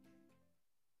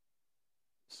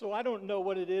So I don't know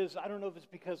what it is. I don't know if it's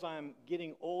because I'm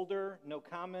getting older, no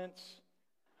comments.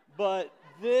 But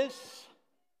this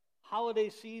holiday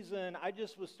season, I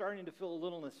just was starting to feel a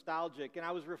little nostalgic. And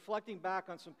I was reflecting back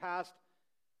on some past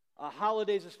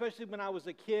holidays, especially when I was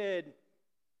a kid,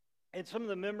 and some of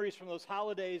the memories from those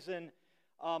holidays. And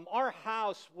our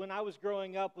house, when I was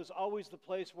growing up, was always the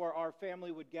place where our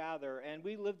family would gather. And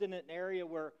we lived in an area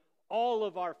where all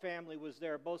of our family was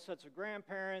there, both sets of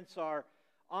grandparents, our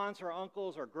aunts, our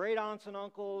uncles, our great aunts and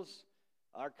uncles,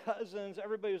 our cousins.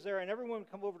 Everybody was there, and everyone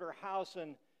would come over to our house.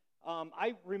 And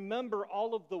I remember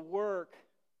all of the work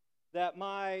that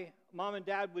my mom and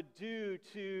dad would do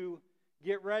to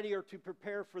get ready or to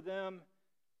prepare for them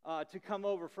to come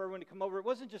over, for everyone to come over. It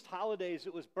wasn't just holidays,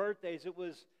 it was birthdays, it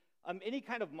was any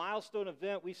kind of milestone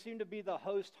event. We seemed to be the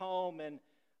host home, and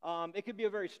it could be a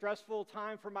very stressful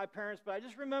time for my parents, but I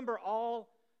just remember all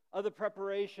of the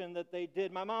preparation that they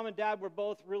did. My mom and dad were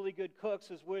both really good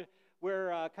cooks, is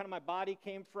where kind of my body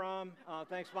came from.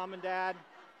 Thanks, Mom and Dad.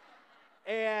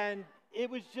 And it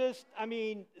was just, I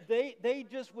mean, they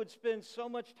just would spend so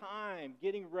much time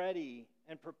getting ready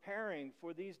and preparing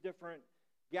for these different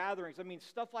gatherings. I mean,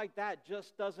 stuff like that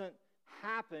just doesn't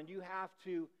happen. You have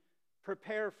to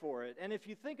prepare for it. And if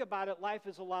you think about it, life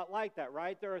is a lot like that,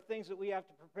 right? There are things that we have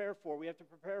to prepare for. We have to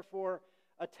prepare for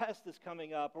a test that's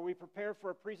coming up, or we prepare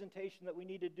for a presentation that we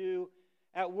need to do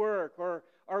at work, or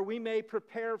we may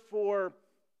prepare for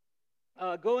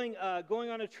going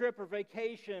on a trip or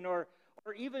vacation, or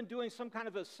even doing some kind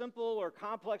of a simple or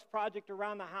complex project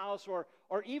around the house, or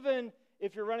even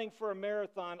if you're running for a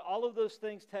marathon. All of those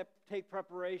things take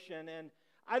preparation. And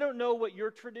I don't know what your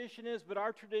tradition is, but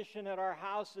our tradition at our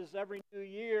house is every new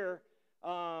year,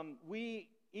 we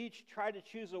each try to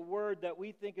choose a word that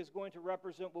we think is going to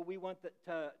represent what we want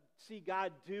to see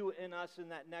God do in us in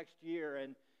that next year.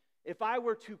 And if I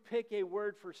were to pick a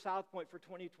word for South Point for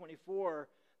 2024,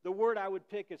 the word I would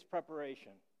pick is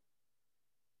preparation.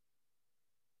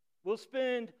 We'll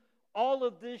spend all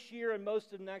of this year and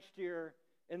most of next year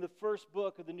in the first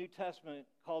book of the New Testament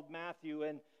called Matthew.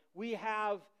 And we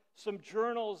have some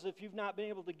journals. If you've not been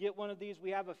able to get one of these,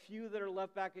 we have a few that are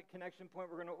left back at Connection Point.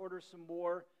 We're going to order some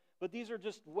more. But these are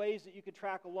just ways that you can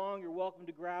track along. You're welcome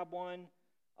to grab one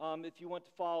if you want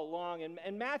to follow along.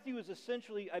 And Matthew is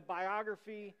essentially a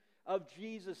biography of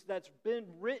Jesus that's been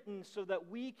written so that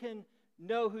we can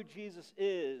know who Jesus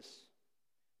is.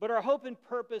 But our hope and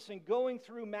purpose in going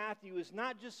through Matthew is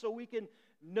not just so we can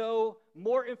know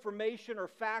more information or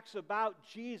facts about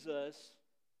Jesus.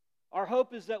 Our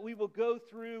hope is that we will go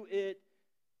through it,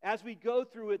 as we go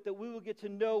through it, that we will get to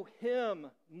know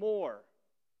Him more.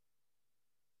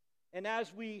 And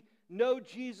as we know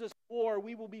Jesus more,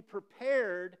 we will be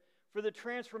prepared for the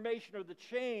transformation or the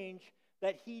change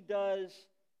that He does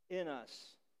in us.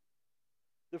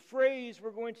 The phrase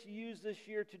we're going to use this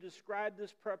year to describe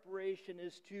this preparation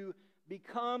is to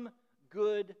become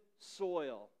good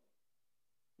soil.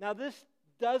 Now, this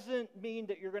doesn't mean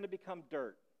that you're going to become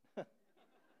dirt.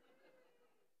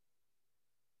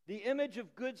 The image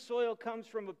of good soil comes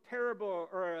from a parable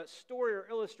or a story or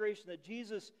illustration that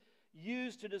Jesus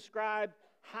used to describe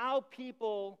how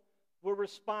people will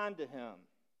respond to Him.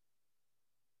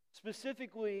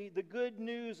 Specifically, the good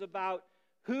news about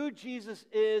who Jesus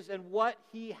is and what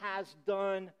He has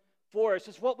done for us.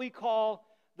 It's what we call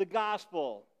the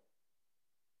gospel.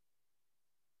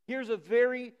 Here's a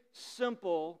very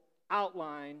simple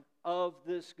outline of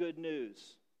this good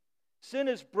news. Sin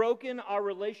has broken our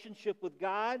relationship with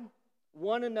God,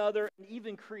 one another, and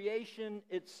even creation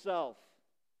itself.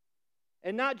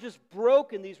 And not just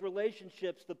broken these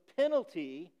relationships, the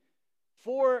penalty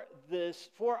for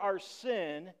this, for our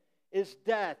sin, is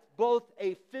death, both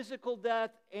a physical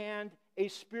death and a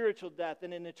spiritual death,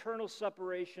 and an eternal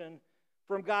separation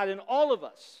from God. And all of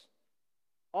us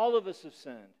have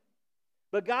sinned.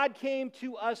 But God came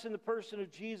to us in the person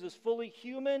of Jesus, fully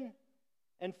human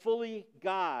and fully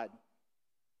God.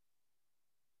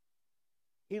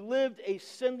 He lived a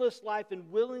sinless life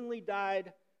and willingly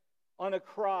died on a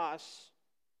cross,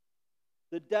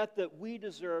 the death that we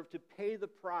deserve, to pay the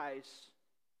price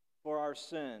for our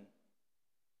sin.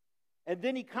 And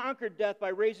then He conquered death by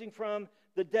raising from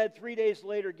the dead 3 days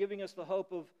later, giving us the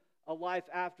hope of a life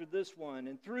after this one.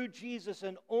 And through Jesus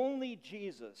and only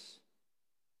Jesus,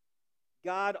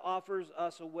 God offers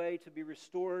us a way to be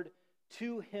restored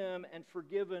to Him and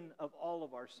forgiven of all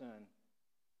of our sin.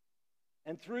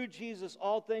 And through Jesus,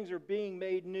 all things are being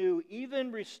made new,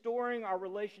 even restoring our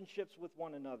relationships with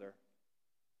one another.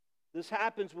 This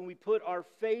happens when we put our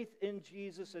faith in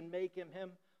Jesus and make Him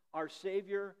our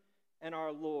Savior and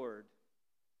our Lord.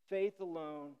 Faith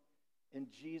alone in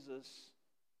Jesus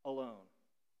alone.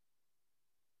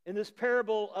 In this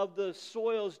parable of the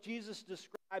soils, Jesus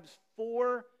describes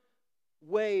 4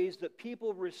 ways that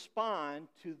people respond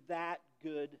to that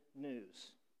good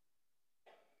news.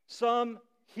 Some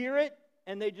hear it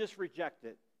and they just reject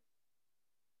it.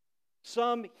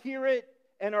 Some hear it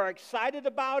and are excited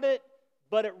about it,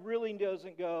 but it really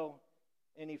doesn't go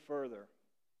any further.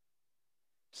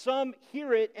 Some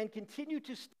hear it and continue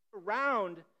to stick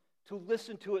around to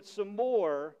listen to it some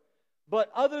more,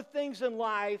 but other things in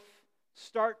life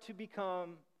start to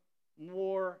become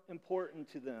more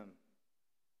important to them.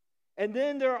 And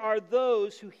then there are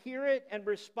those who hear it and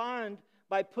respond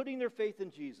by putting their faith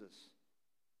in Jesus,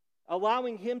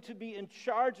 allowing Him to be in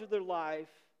charge of their life.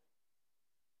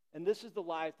 And this is the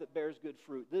life that bears good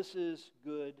fruit. This is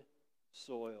good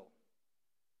soil.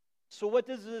 So what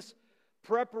does this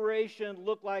preparation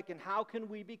look like, and how can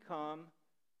we become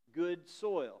good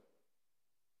soil?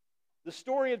 The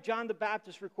story of John the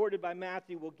Baptist recorded by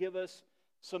Matthew will give us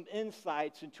some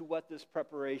insights into what this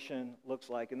preparation looks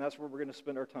like, and that's where we're going to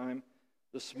spend our time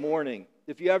this morning.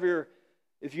 If you have your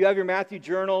Matthew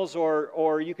journals,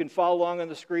 or you can follow along on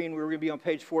the screen, we're going to be on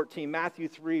page 14, Matthew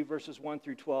 3, verses 1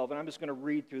 through 12, and I'm just going to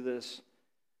read through this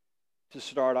to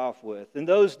start off with. In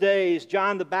those days,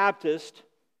 John the Baptist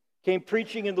came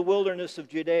preaching in the wilderness of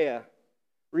Judea,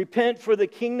 "Repent, for the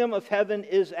kingdom of heaven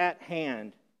is at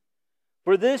hand.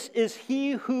 For this is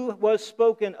he who was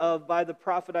spoken of by the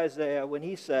prophet Isaiah when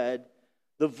he said,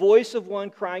 'The voice of one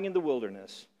crying in the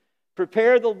wilderness,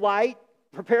 prepare the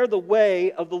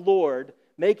way of the Lord,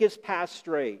 make his path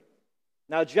straight.'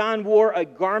 Now John wore a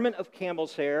garment of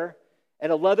camel's hair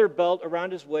and a leather belt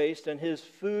around his waist, and his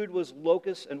food was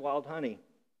locusts and wild honey.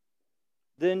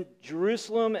 Then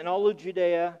Jerusalem and all of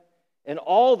Judea and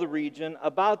all the region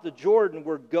about the Jordan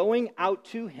were going out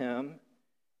to him,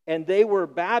 and they were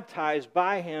baptized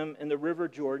by him in the river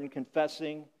Jordan,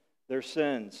 confessing their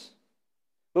sins.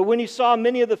 But when he saw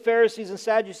many of the Pharisees and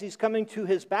Sadducees coming to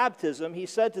his baptism, he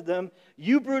said to them,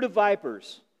 'You brood of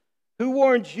vipers, who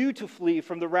warned you to flee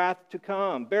from the wrath to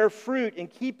come? Bear fruit in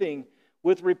keeping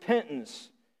with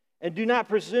repentance, and do not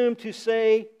presume to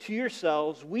say to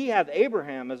yourselves, we have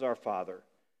Abraham as our father.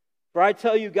 For I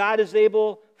tell you, God is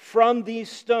able from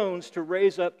these stones to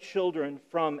raise up children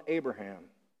from Abraham.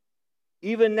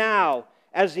 Even now,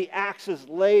 as the axe is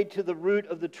laid to the root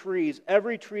of the trees,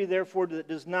 every tree, therefore, that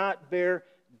does not bear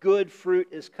good fruit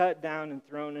is cut down and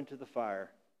thrown into the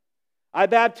fire. I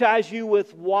baptize you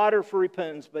with water for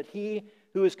repentance, but he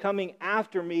who is coming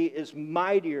after me is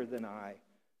mightier than I,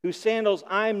 whose sandals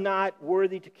I am not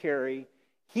worthy to carry.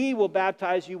 He will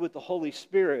baptize you with the Holy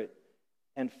Spirit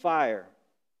and fire.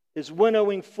 His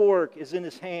winnowing fork is in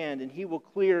his hand, and he will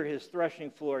clear his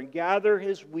threshing floor and gather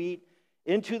his wheat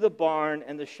into the barn,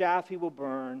 and the chaff he will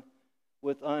burn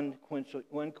with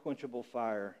unquenchable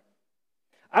fire.'"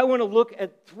 I want to look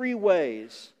at 3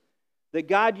 ways that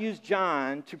God used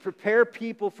John to prepare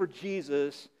people for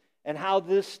Jesus and how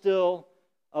this still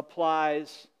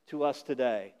applies to us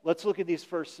today. Let's look at these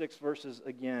first 6 verses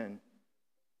again.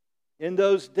 In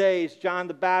those days, John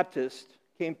the Baptist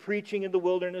came preaching in the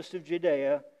wilderness of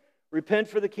Judea, "Repent,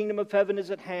 for the kingdom of heaven is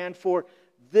at hand, for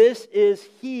this is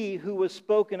he who was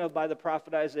spoken of by the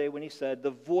prophet Isaiah when he said,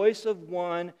 'The voice of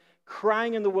one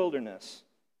crying in the wilderness,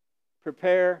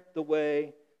 prepare the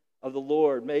way of the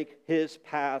Lord, make his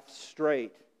path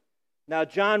straight.' Now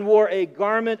John wore a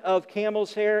garment of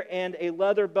camel's hair and a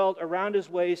leather belt around his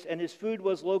waist, and his food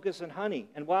was locusts and honey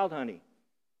and wild honey.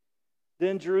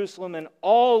 Then Jerusalem and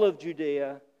all of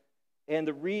Judea and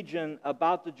the region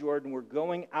about the Jordan were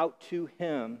going out to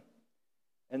him,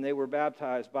 and they were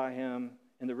baptized by him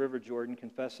in the river Jordan,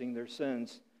 confessing their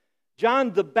sins."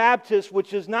 John the Baptist,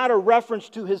 which is not a reference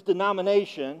to his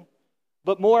denomination,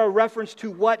 but more a reference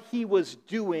to what he was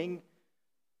doing.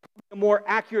 A more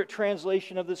accurate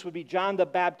translation of this would be John the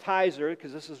Baptizer,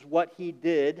 because this is what he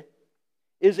did,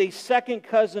 is a second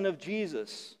cousin of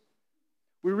Jesus.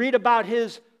 We read about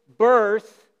his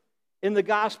birth in the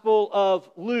Gospel of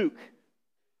Luke.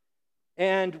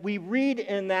 And we read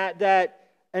in that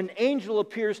an angel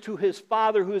appears to his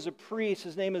father, who is a priest,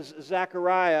 his name is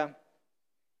Zechariah,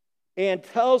 and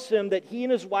tells him that he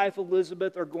and his wife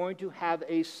Elizabeth are going to have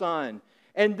a son.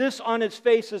 And this on its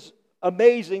face is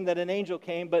amazing that an angel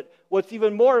came, but what's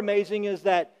even more amazing is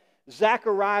that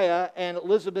Zechariah and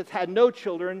Elizabeth had no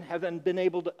children, have been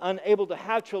unable to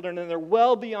have children, and they're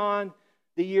well beyond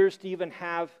the years to even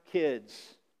have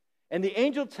kids. And the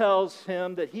angel tells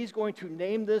him that he's going to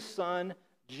name this son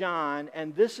John,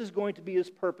 and this is going to be his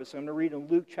purpose. I'm going to read in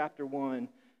Luke chapter 1,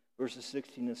 verses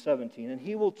 16 and 17. "And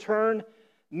he will turn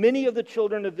many of the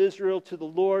children of Israel to the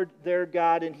Lord their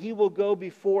God, and he will go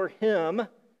before him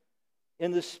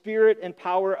in the spirit and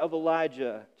power of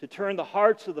Elijah, to turn the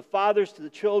hearts of the fathers to the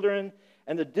children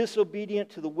and the disobedient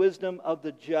to the wisdom of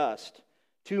the just,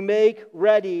 to make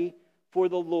ready for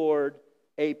the Lord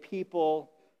a people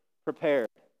prepared.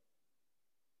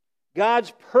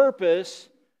 God's purpose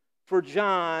for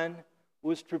John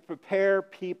was to prepare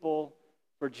people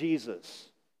for Jesus,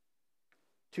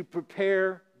 to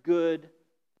prepare good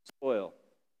soil.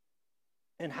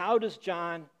 And how does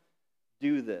John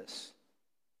do this?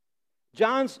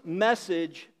 John's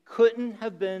message couldn't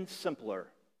have been simpler.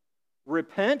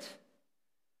 Repent,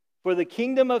 for the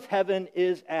kingdom of heaven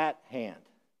is at hand.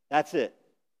 That's it.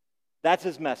 That's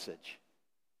his message.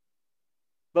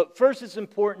 But first, it's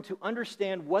important to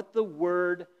understand what the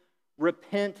word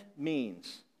repent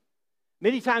means.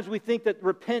 Many times we think that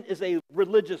repent is a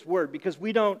religious word because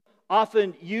we don't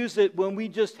often use it when we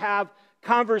just have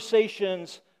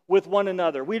conversations with one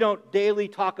another. We don't daily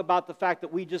talk about the fact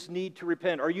that we just need to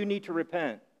repent or you need to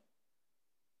repent.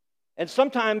 And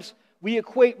sometimes we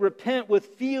equate repent with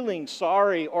feeling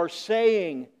sorry or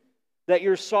saying that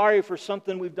you're sorry for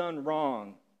something we've done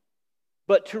wrong.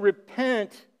 But to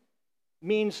repent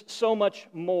means so much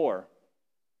more.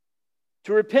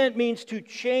 To repent means to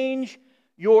change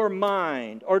your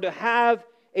mind or to have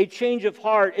a change of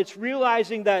heart. It's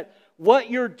realizing that what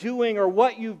you're doing or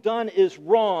what you've done is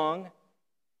wrong,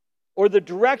 or the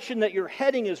direction that you're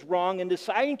heading is wrong, and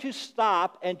deciding to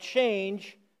stop and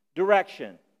change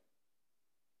direction.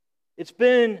 It's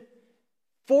been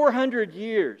 400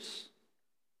 years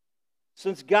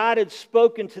since God had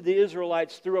spoken to the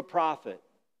Israelites through a prophet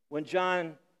when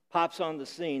John pops on the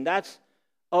scene. That's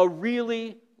a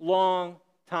really long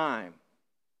time.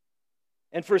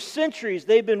 And for centuries,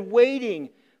 they've been waiting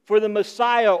for the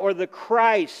Messiah or the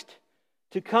Christ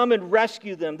to come and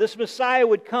rescue them. This Messiah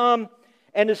would come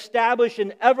and establish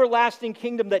an everlasting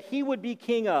kingdom that he would be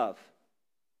king of.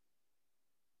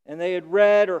 And they had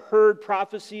read or heard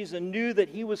prophecies and knew that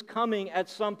he was coming at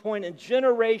some point, and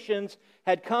generations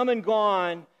had come and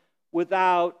gone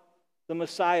without the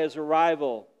Messiah's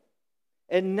arrival.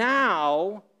 And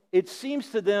now it seems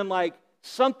to them like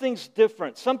something's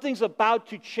different. Something's about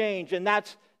to change, and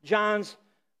that's John's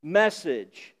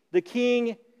message. The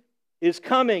king is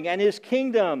coming, and his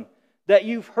kingdom that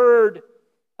you've heard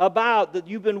about, that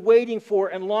you've been waiting for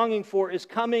and longing for, is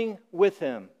coming with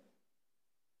him.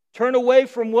 Turn away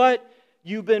from what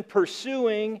you've been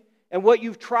pursuing and what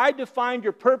you've tried to find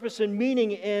your purpose and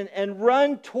meaning in, and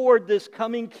run toward this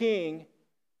coming king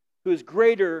who is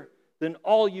greater than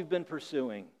all you've been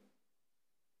pursuing.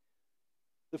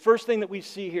 The first thing that we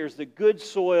see here is that good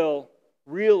soil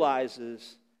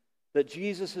realizes that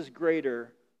Jesus is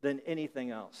greater than anything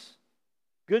else.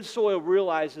 Good soil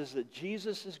realizes that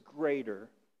Jesus is greater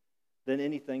than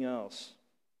anything else.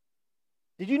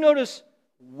 Did you notice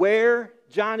where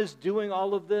John is doing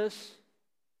all of this?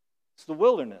 It's the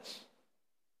wilderness.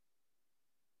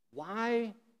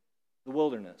 Why the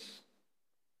wilderness?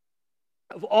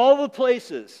 Of all the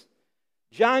places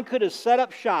John could have set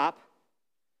up shop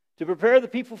to prepare the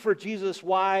people for Jesus,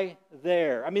 why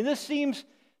there? I mean, this seems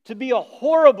to be a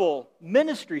horrible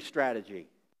ministry strategy.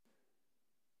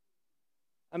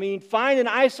 I mean, find an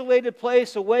isolated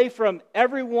place away from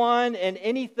everyone and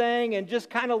anything and just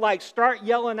kind of like start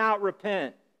yelling out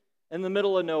repent in the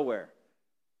middle of nowhere.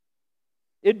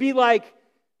 It'd be like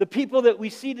the people that we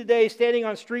see today standing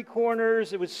on street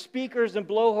corners with speakers and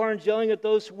blowhorns yelling at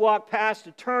those who walk past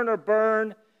to turn or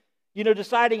burn,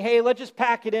 deciding, hey, let's just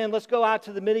pack it in. Let's go out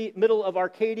to the middle of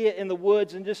Arcadia in the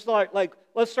woods and just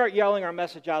let's start yelling our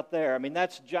message out there. I mean,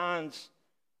 that's John's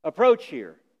approach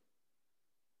here.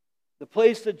 The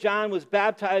place that John was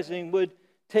baptizing would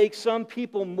take some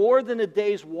people more than a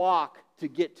day's walk to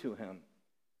get to him.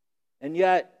 And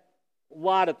yet, a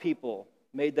lot of people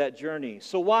made that journey.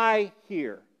 So why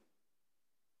here?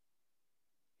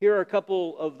 Here are a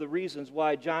couple of the reasons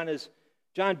why John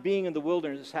being in the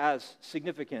wilderness has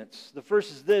significance. The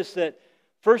first is this, that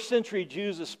first century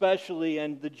Jews especially,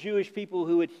 and the Jewish people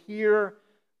who would hear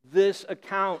this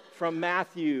account from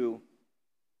Matthew,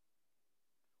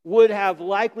 would have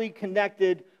likely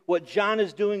connected what John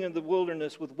is doing in the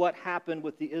wilderness with what happened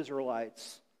with the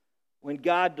Israelites when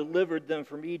God delivered them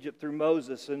from Egypt through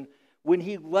Moses and when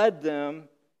he led them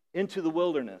into the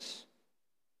wilderness.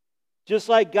 Just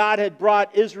like God had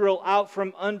brought Israel out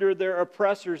from under their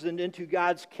oppressors and into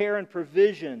God's care and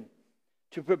provision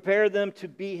to prepare them to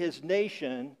be his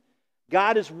nation,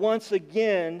 God is once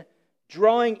again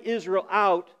drawing Israel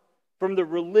out from the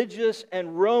religious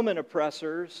and Roman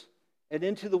oppressors and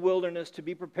into the wilderness to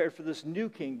be prepared for this new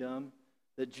kingdom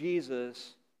that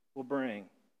Jesus will bring.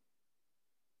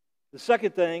 The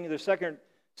second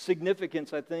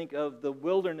significance, I think, of the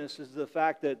wilderness is the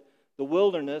fact that the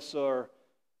wilderness, or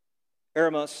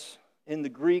eremos in the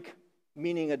Greek,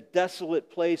 meaning a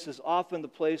desolate place, is often the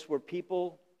place where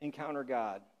people encounter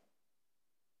God.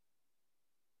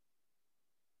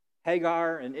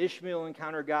 Hagar and Ishmael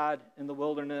encounter God in the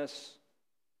wilderness.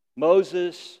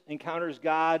 Moses encounters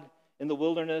God in the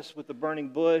wilderness with the burning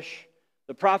bush.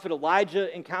 The prophet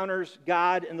Elijah encounters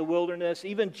God in the wilderness.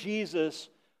 Even Jesus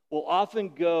will often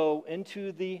go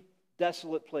into the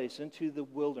desolate place, into the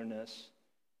wilderness,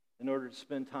 in order to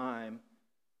spend time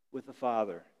with the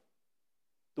Father.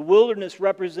 The wilderness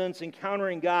represents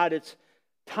encountering God. It's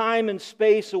time and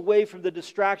space away from the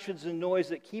distractions and noise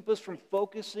that keep us from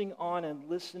focusing on and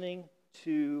listening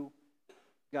to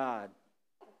God.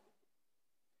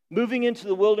 Moving into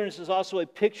the wilderness is also a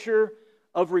picture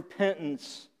of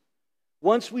repentance.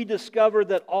 Once we discover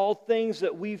that all things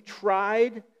that we've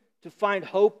tried to find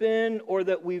hope in, or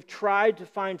that we've tried to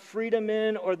find freedom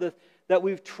in, or that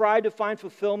we've tried to find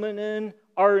fulfillment in,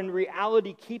 are in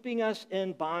reality keeping us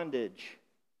in bondage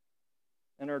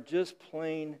and are just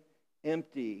plain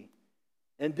empty.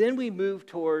 And then we move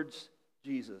towards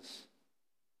Jesus.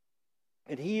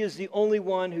 And He is the only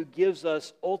one who gives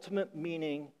us ultimate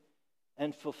meaning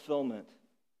and fulfillment.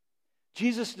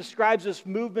 Jesus describes this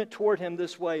movement toward Him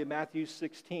this way in Matthew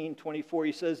 16:24.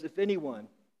 He says, if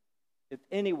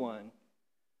anyone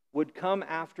would come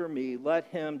after me, let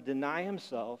him deny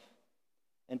himself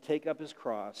and take up his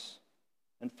cross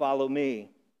and follow me.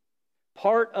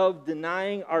 Part of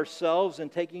denying ourselves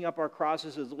and taking up our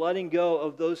crosses is letting go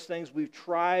of those things we've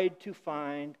tried to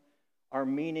find our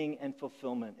meaning and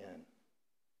fulfillment in.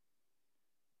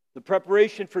 The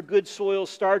preparation for good soil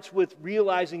starts with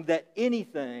realizing that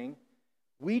anything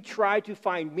we try to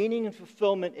find meaning and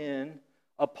fulfillment in,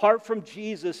 apart from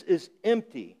Jesus, is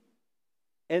empty.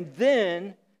 And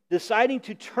then deciding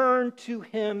to turn to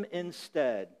Him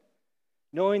instead,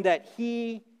 knowing that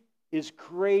He is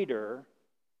greater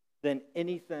than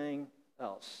anything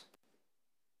else.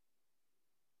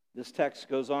 This text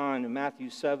goes on in Matthew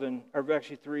 7, or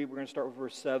actually 3, we're going to start with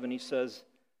verse 7. He says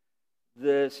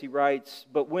this, he writes,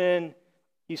 but when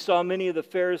He saw many of the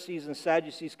Pharisees and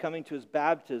Sadducees coming to His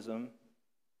baptism,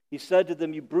 He said to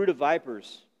them, you brood of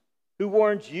vipers, who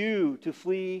warned you to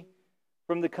flee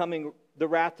from the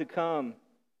wrath to come?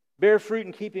 Bear fruit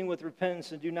in keeping with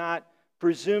repentance, and do not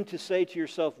presume to say to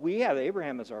yourself, we have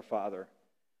Abraham as our father.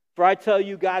 For I tell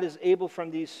you, God is able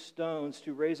from these stones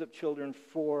to raise up children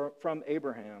from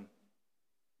Abraham.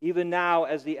 Even now,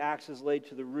 as the axe is laid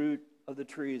to the root of the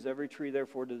trees, every tree,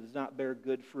 therefore, that does not bear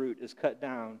good fruit is cut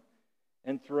down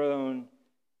and thrown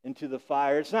into the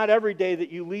fire. It's not every day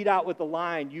that you lead out with the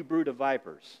line, you brood of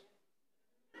vipers.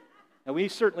 And we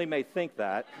certainly may think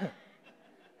that,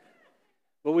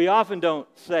 but we often don't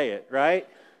say it, right?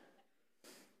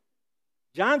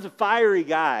 John's a fiery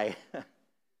guy.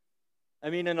 I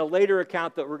mean, in a later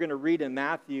account that we're going to read in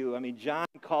Matthew, John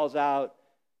calls out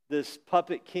this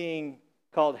puppet king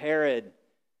called Herod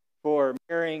for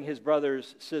marrying his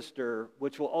brother's sister,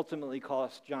 which will ultimately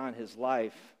cost John his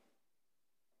life.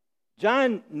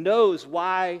 John knows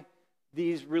why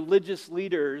these religious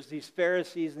leaders, these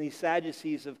Pharisees and these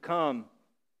Sadducees have come.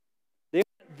 They're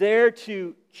there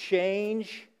to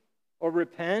change or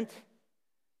repent.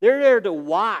 They're there to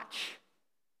watch.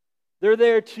 They're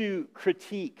there to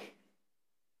critique.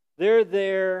 They're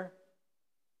there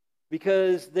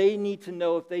because they need to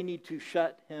know if they need to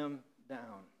shut him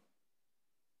down.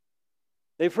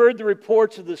 They've heard the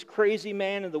reports of this crazy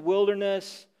man in the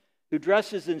wilderness who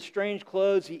dresses in strange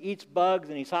clothes, he eats bugs,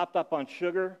 and he's hopped up on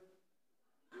sugar.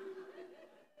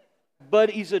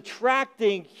 But he's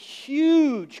attracting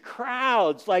huge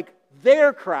crowds, like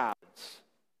their crowds.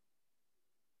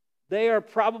 They are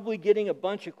probably getting a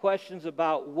bunch of questions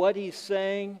about what he's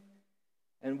saying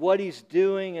and what he's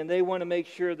doing, and they want to make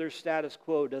sure their status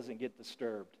quo doesn't get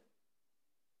disturbed.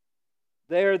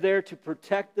 They are there to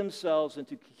protect themselves and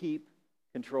to keep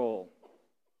control.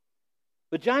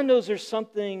 But John knows there's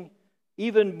something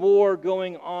even more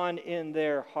going on in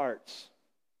their hearts.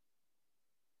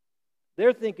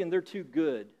 They're thinking they're too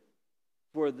good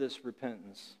for this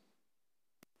repentance.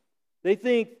 They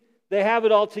think they have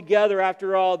it all together.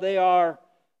 After all, they are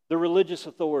the religious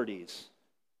authorities.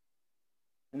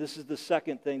 And this is the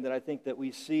second thing that I think that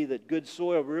we see, that good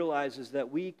soil realizes that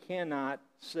we cannot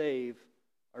save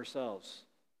ourselves.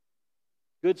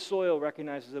 Good soil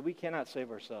recognizes that we cannot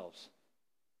save ourselves.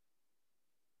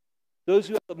 Those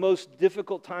who have the most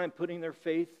difficult time putting their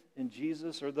faith in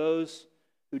Jesus are those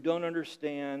who don't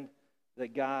understand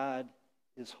that God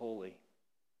is holy.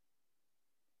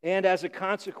 And as a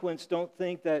consequence, don't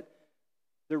think that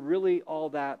they're really all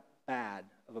that bad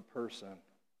of a person.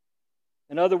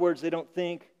 In other words, they don't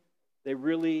think they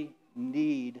really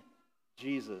need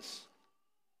Jesus.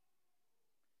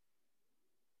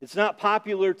 It's not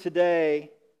popular today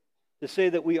to say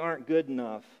that we aren't good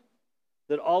enough,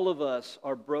 that all of us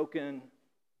are broken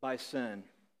by sin.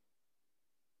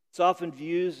 It's often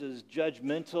viewed as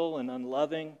judgmental and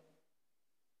unloving,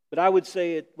 but I would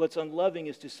say what's unloving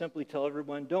is to simply tell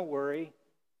everyone, don't worry,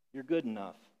 you're good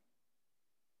enough.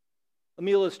 Let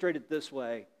me illustrate it this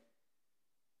way.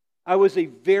 I was a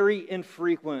very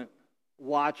infrequent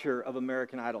watcher of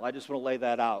American Idol. I just want to lay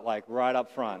that out, like right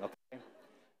up front, okay?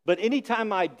 But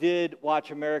anytime I did watch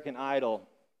American Idol,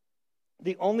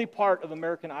 the only part of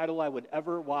American Idol I would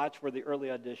ever watch were the early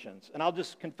auditions. And I'll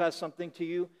just confess something to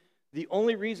you. The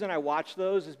only reason I watch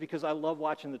those is because I love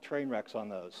watching the train wrecks on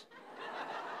those.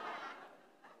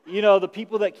 You know, the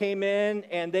people that came in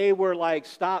and they were like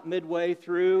stopped midway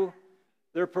through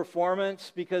their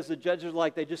performance because the judges were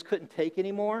like they just couldn't take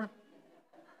anymore.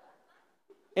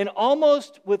 And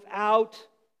almost without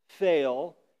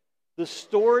fail, the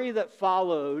story that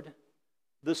followed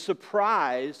the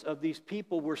surprise of these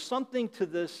people were something to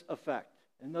this effect.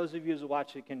 And those of you who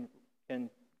watch it can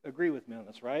agree with me on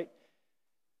this, right?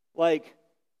 Like,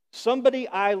 somebody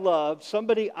I loved,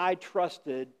 somebody I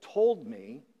trusted told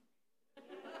me,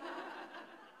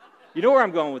 you know where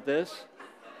I'm going with this,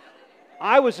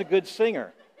 I was a good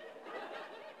singer.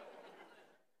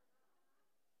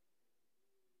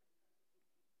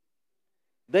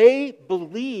 They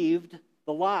believed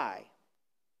the lie.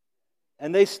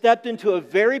 And they stepped into a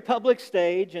very public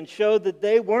stage and showed that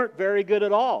they weren't very good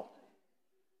at all.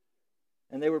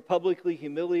 And they were publicly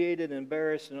humiliated,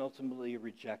 embarrassed, and ultimately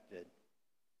rejected.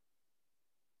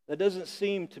 That doesn't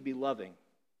seem to be loving.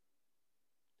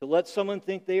 To let someone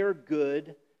think they are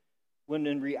good when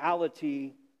in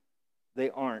reality they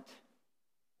aren't.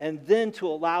 And then to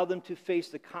allow them to face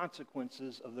the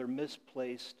consequences of their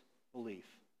misplaced belief.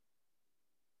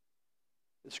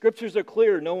 The scriptures are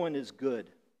clear, no one is good.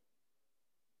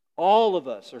 All of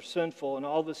us are sinful and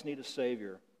all of us need a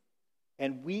Savior.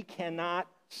 And we cannot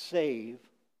save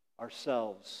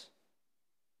ourselves.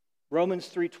 Romans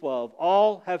 3:12,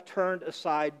 all have turned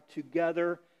aside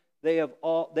together. They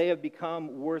have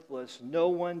become worthless. No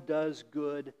one does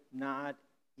good, not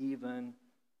even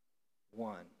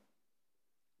one.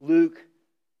 Luke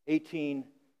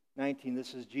 18:19,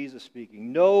 this is Jesus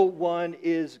speaking. No one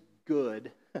is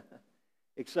good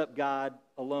except God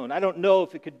alone. I don't know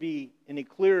if it could be any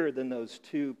clearer than those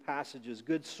two passages.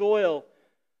 Good soil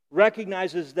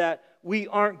recognizes that we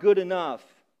aren't good enough,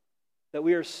 that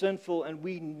we are sinful and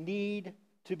we need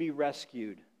to be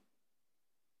rescued.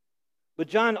 But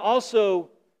John also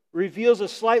reveals a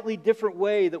slightly different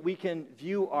way that we can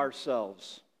view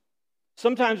ourselves.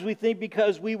 Sometimes we think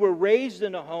because we were raised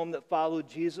in a home that followed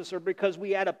Jesus, or because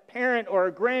we had a parent or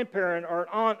a grandparent or an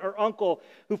aunt or uncle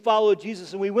who followed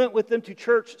Jesus, and we went with them to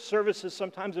church services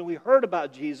sometimes and we heard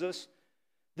about Jesus,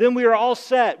 then we are all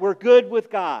set. We're good with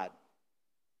God.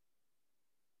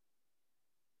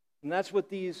 And that's what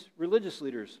these religious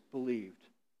leaders believed.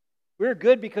 We're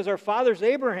good because our father's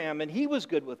Abraham, and he was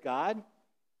good with God.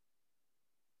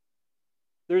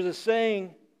 There's a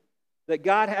saying that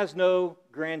God has no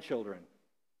grandchildren,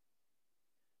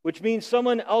 which means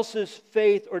someone else's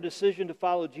faith or decision to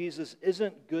follow Jesus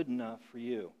isn't good enough for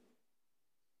you.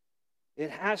 It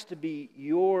has to be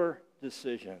your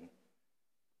decision.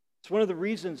 It's one of the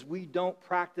reasons we don't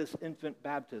practice infant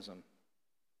baptism.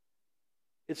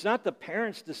 It's not the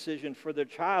parent's decision for their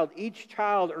child. Each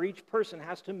child or each person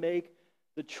has to make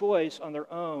the choice on their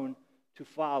own to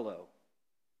follow,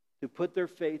 to put their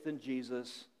faith in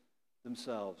Jesus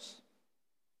themselves.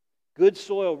 Good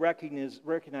soil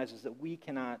recognizes that we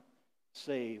cannot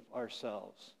save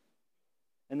ourselves.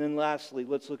 And then lastly,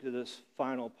 let's look at this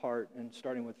final part, and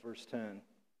starting with verse 10.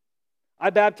 I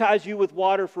baptize you with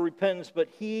water for repentance, but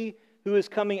he who is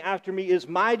coming after me is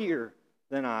mightier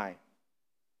than I,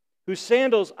 whose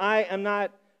sandals I am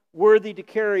not worthy to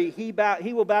carry. He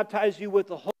will baptize you with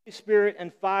the Holy Spirit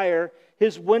and fire.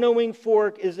 His winnowing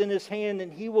fork is in his hand,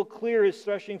 and he will clear his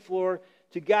threshing floor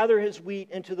to gather his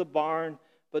wheat into the barn,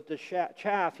 but the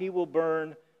chaff he will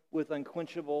burn with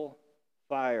unquenchable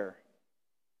fire.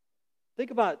 Think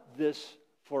about this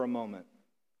for a moment.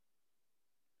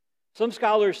 Some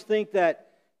scholars think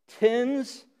that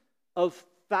tens of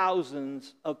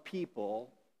thousands of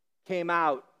people came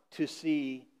out to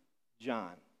see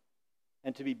John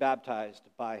and to be baptized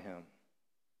by him.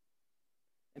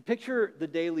 And picture the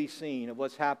daily scene of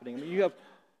what's happening. I mean, you have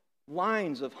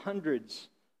lines of hundreds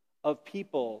of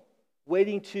people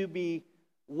waiting to be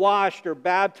washed or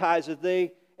baptized,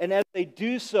 and as they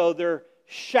do so, they're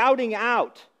shouting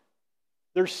out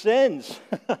their sins.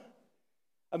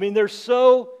 I mean, they're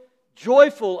so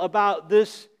joyful about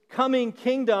this coming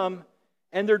kingdom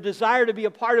and their desire to be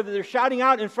a part of it. They're shouting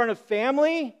out in front of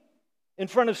family, in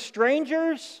front of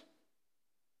strangers.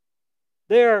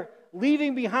 They're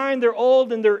leaving behind their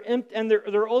old and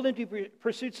their old empty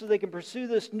pursuits so they can pursue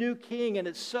this new king, and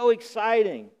it's so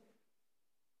exciting.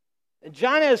 And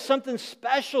John has something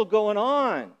special going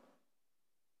on.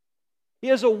 He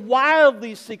has a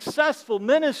wildly successful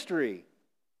ministry.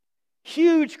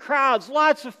 Huge crowds,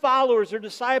 lots of followers or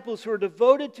disciples who are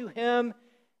devoted to him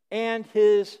and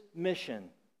his mission.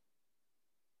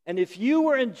 And if you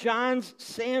were in John's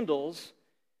sandals,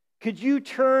 could you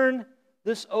turn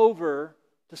this over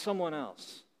to someone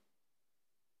else?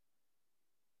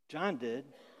 John did.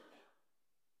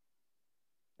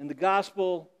 In the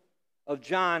Gospel of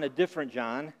John, a different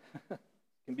John,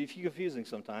 can be confusing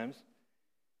sometimes,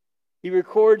 he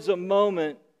records a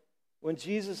moment when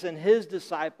Jesus and his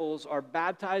disciples are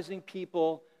baptizing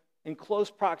people in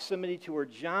close proximity to where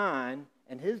John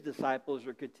and his disciples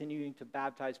are continuing to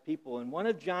baptize people. And one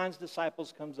of John's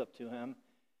disciples comes up to him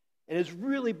and is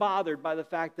really bothered by the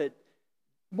fact that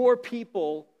more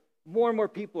and more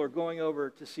people are going over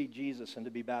to see Jesus and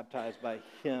to be baptized by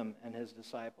him and his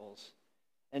disciples.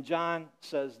 And John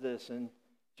says this in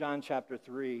John chapter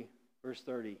 3, verse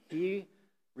 30. He,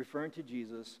 referring to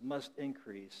Jesus, must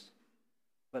increase,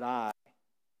 but I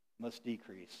must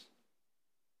decrease.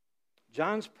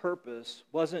 John's purpose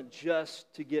wasn't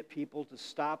just to get people to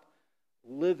stop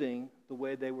living the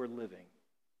way they were living.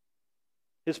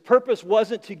 His purpose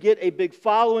wasn't to get a big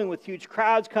following with huge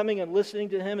crowds coming and listening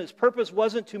to him. His purpose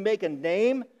wasn't to make a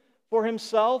name for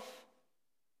himself.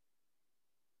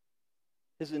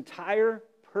 His entire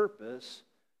purpose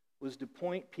was to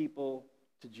point people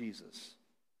to Jesus.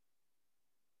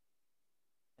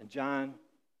 And John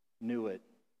knew it.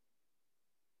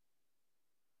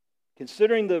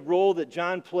 Considering the role that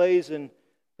John plays in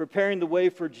preparing the way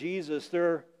for Jesus,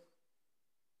 there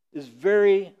is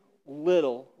very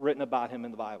little written about him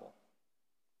in the Bible.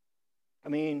 I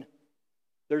mean,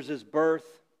 there's his birth.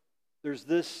 There's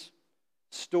this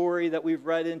story that we've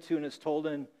read into and is told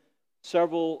in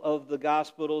several of the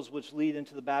Gospels, which lead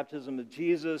into the baptism of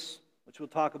Jesus, which we'll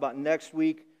talk about next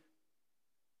week.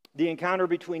 The encounter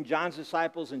between John's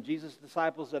disciples and Jesus'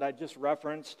 disciples that I just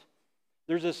referenced.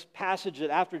 There's this passage that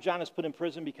after John is put in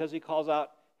prison because he calls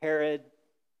out Herod,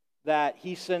 that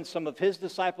he sends some of his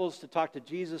disciples to talk to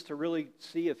Jesus to really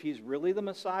see if he's really the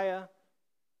Messiah.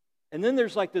 And then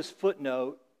there's like this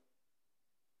footnote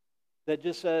that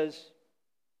just says,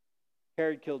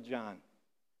 Herod killed John.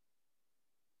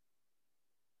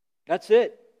 That's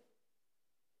it.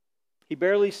 He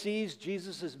barely sees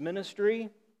Jesus' ministry.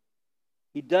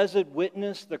 He doesn't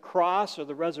witness the cross or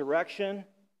the resurrection.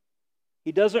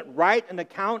 He doesn't write an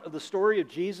account of the story of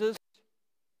Jesus.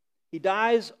 He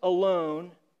dies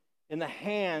alone in the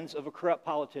hands of a corrupt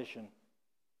politician.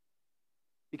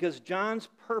 Because John's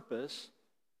purpose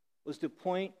was to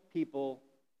point people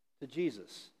to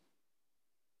Jesus.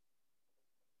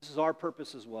 This is our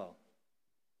purpose as well.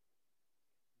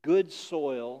 Good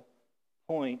soil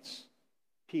points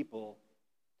people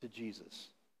to Jesus.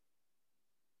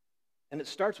 And it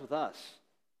starts with us.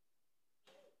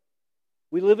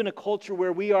 We live in a culture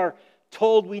where we are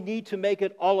told we need to make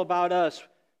it all about us.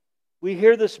 We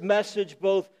hear this message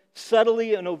both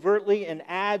subtly and overtly in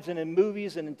ads and in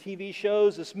movies and in TV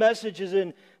shows. This message is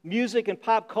in music and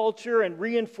pop culture and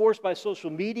reinforced by social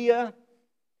media.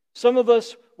 Some of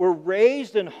us were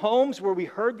raised in homes where we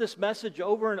heard this message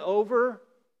over and over.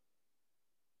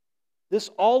 This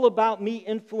all about me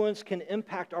influence can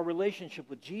impact our relationship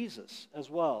with Jesus as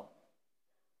well.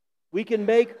 We can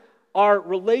make our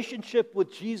relationship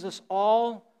with Jesus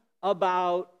all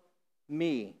about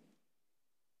me.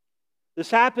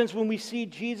 This happens when we see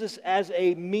Jesus as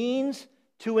a means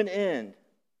to an end.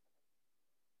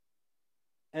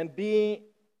 And being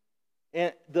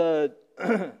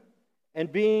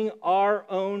our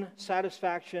own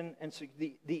satisfaction and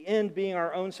the end being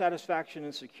our own satisfaction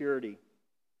and security.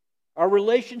 Our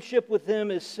relationship with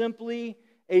Him is simply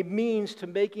a means to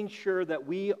making sure that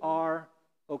we are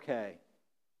okay.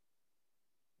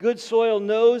 Good soil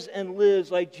knows and lives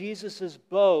like Jesus is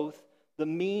both the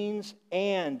means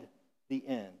and the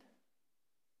end.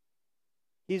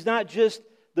 He's not just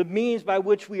the means by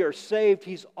which we are saved,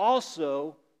 He's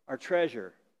also our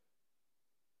treasure.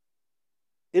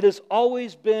 It has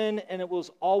always been and it will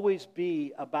always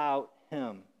be about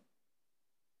Him.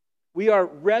 We are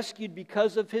rescued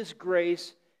because of His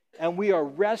grace, and we are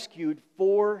rescued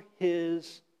for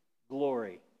His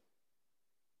glory.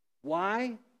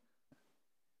 Why?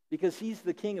 Because He's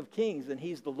the King of Kings and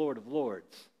He's the Lord of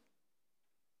Lords.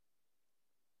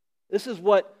 This is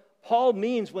what Paul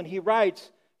means when he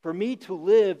writes, "For me to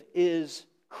live is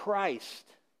Christ."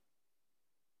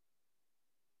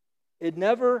 It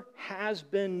never has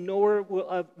been, nor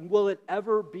will it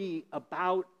ever be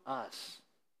about us.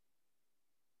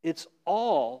 It's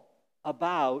all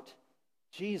about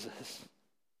Jesus.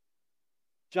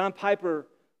 John Piper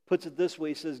puts it this way.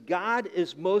 He says, God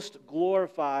is most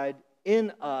glorified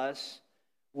in us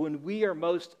when we are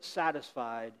most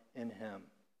satisfied in Him.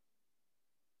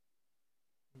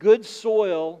 Good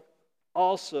soil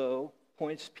also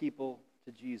points people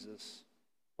to Jesus,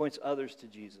 points others to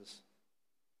Jesus.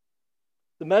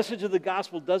 The message of the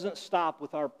gospel doesn't stop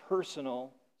with our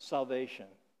personal salvation.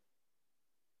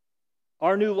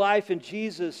 Our new life in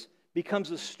Jesus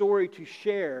becomes a story to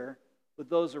share with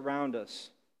those around us.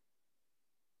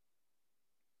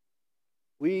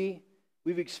 We've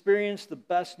experienced the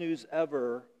best news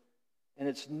ever, and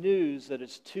it's news that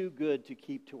it's too good to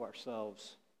keep to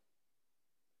ourselves.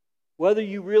 Whether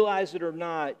you realize it or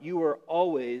not, you are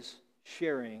always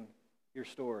sharing your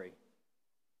story.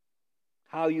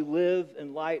 How you live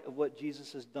in light of what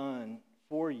Jesus has done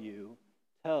for you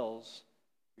tells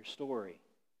your story.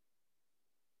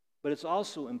 But it's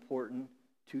also important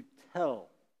to tell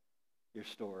your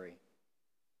story.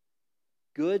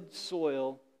 Good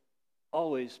soil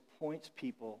always points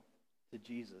people to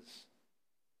Jesus.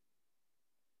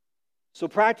 So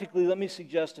practically, let me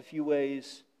suggest a few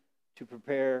ways to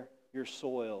prepare your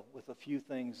soil with a few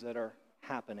things that are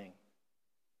happening.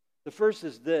 The first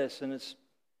is this, and it's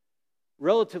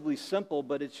relatively simple,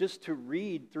 but it's just to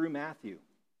read through Matthew.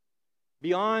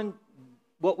 Beyond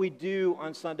what we do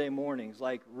on Sunday mornings,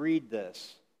 like read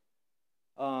this.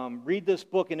 Read this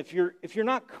book, and if you're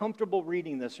not comfortable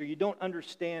reading this, or you don't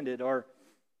understand it, or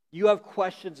you have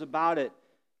questions about it,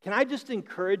 can I just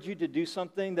encourage you to do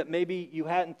something that maybe you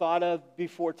hadn't thought of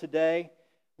before today?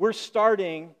 We're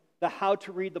starting the How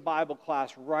to Read the Bible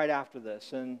class right after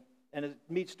this, and it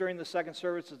meets during the second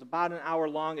service. It's about an hour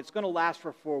long. It's going to last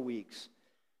for 4 weeks.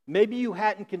 Maybe you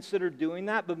hadn't considered doing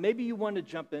that, but maybe you want to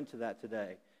jump into that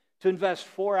today. To invest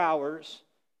 4 hours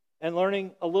and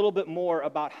learning a little bit more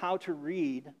about how to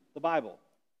read the Bible.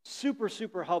 Super,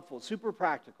 super helpful, super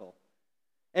practical.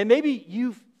 And maybe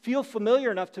you feel familiar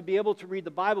enough to be able to read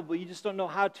the Bible, but you just don't know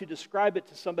how to describe it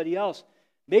to somebody else.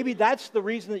 Maybe that's the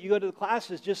reason that you go to the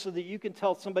classes, just so that you can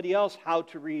tell somebody else how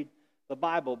to read the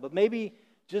Bible. But maybe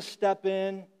just step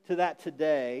in to that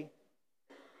today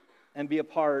and be a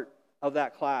part of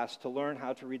that class to learn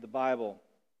how to read the Bible.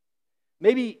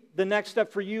 Maybe the next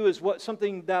step for you is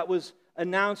something that was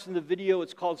announced in the video.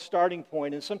 It's called Starting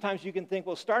Point. And sometimes you can think,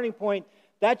 well, Starting Point,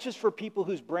 that's just for people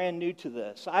who's brand new to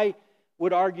this. I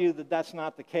would argue that that's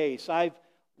not the case. I've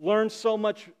learned so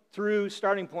much through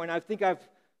Starting Point. I think I've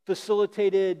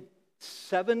facilitated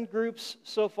 7 groups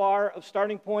so far of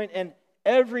Starting Point, and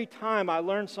every time I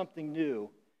learn something new,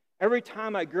 every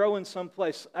time I grow in some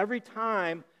place, every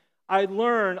time I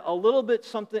learn a little bit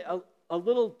something, a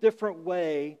little different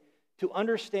way to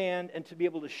understand and to be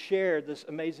able to share this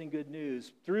amazing good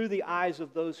news through the eyes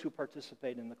of those who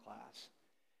participate in the class.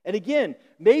 And again,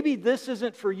 maybe this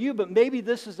isn't for you, but maybe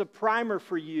this is a primer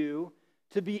for you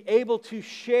to be able to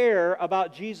share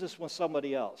about Jesus with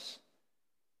somebody else.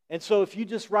 And so if you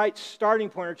just write Starting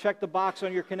Point or check the box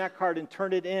on your Connect card and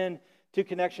turn it in to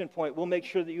Connection Point, we'll make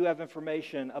sure that you have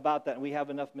information about that and we have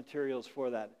enough materials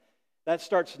for that. That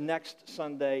starts next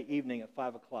Sunday evening at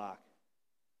 5 o'clock.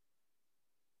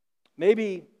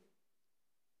 Maybe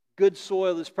good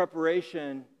soil, this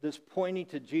preparation, this pointing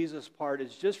to Jesus part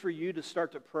is just for you to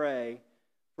start to pray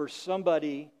for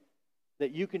somebody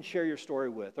that you can share your story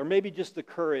with. Or maybe just the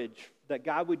courage that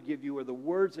God would give you or the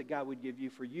words that God would give you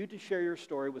for you to share your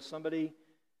story with somebody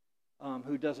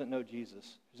who doesn't know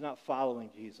Jesus, who's not following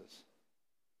Jesus.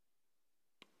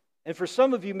 And for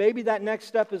some of you, maybe that next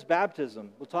step is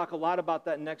baptism. We'll talk a lot about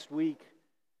that next week.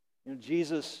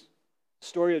 Jesus,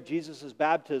 story of Jesus'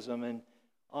 baptism. And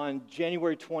on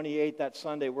January 28th, that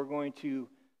Sunday, we're going to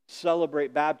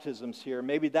celebrate baptisms here.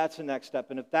 Maybe that's the next step.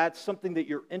 And if that's something that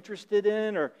you're interested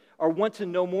in or want to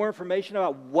know more information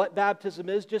about what baptism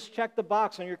is, just check the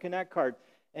box on your Connect card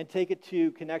and take it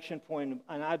to Connection Point.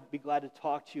 And I'd be glad to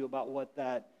talk to you about what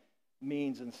that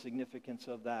means and the significance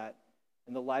of that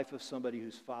in the life of somebody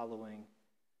who's following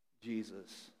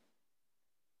Jesus.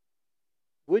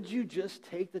 Would you just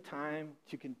take the time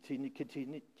to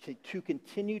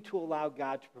continue to allow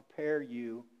God to prepare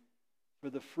you for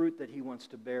the fruit that He wants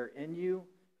to bear in you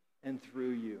and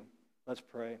through you? Let's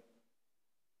pray.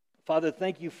 Father,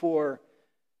 thank you for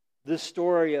this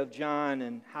story of John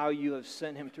and how you have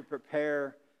sent him to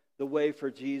prepare the way for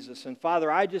Jesus. And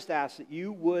Father, I just ask that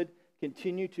you would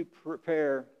continue to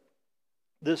prepare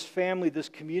this family, this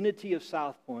community of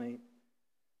South Point,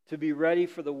 to be ready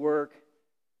for the work,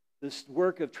 this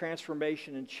work of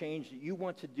transformation and change that you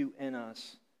want to do in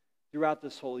us throughout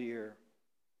this whole year.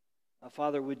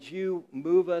 Father, would you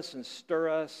move us and stir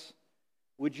us?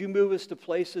 Would you move us to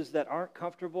places that aren't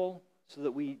comfortable so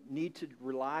that we need to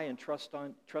rely and trust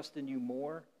in you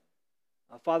more?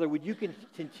 Father, would you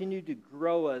continue to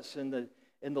grow us in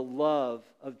the love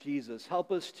of Jesus?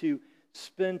 Help us to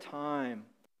spend time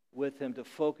with him, to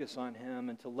focus on him,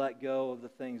 and to let go of the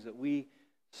things that we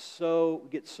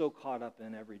get so caught up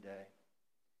in every day.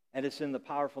 And it's in the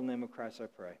powerful name of Christ I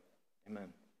pray.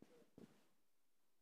 Amen.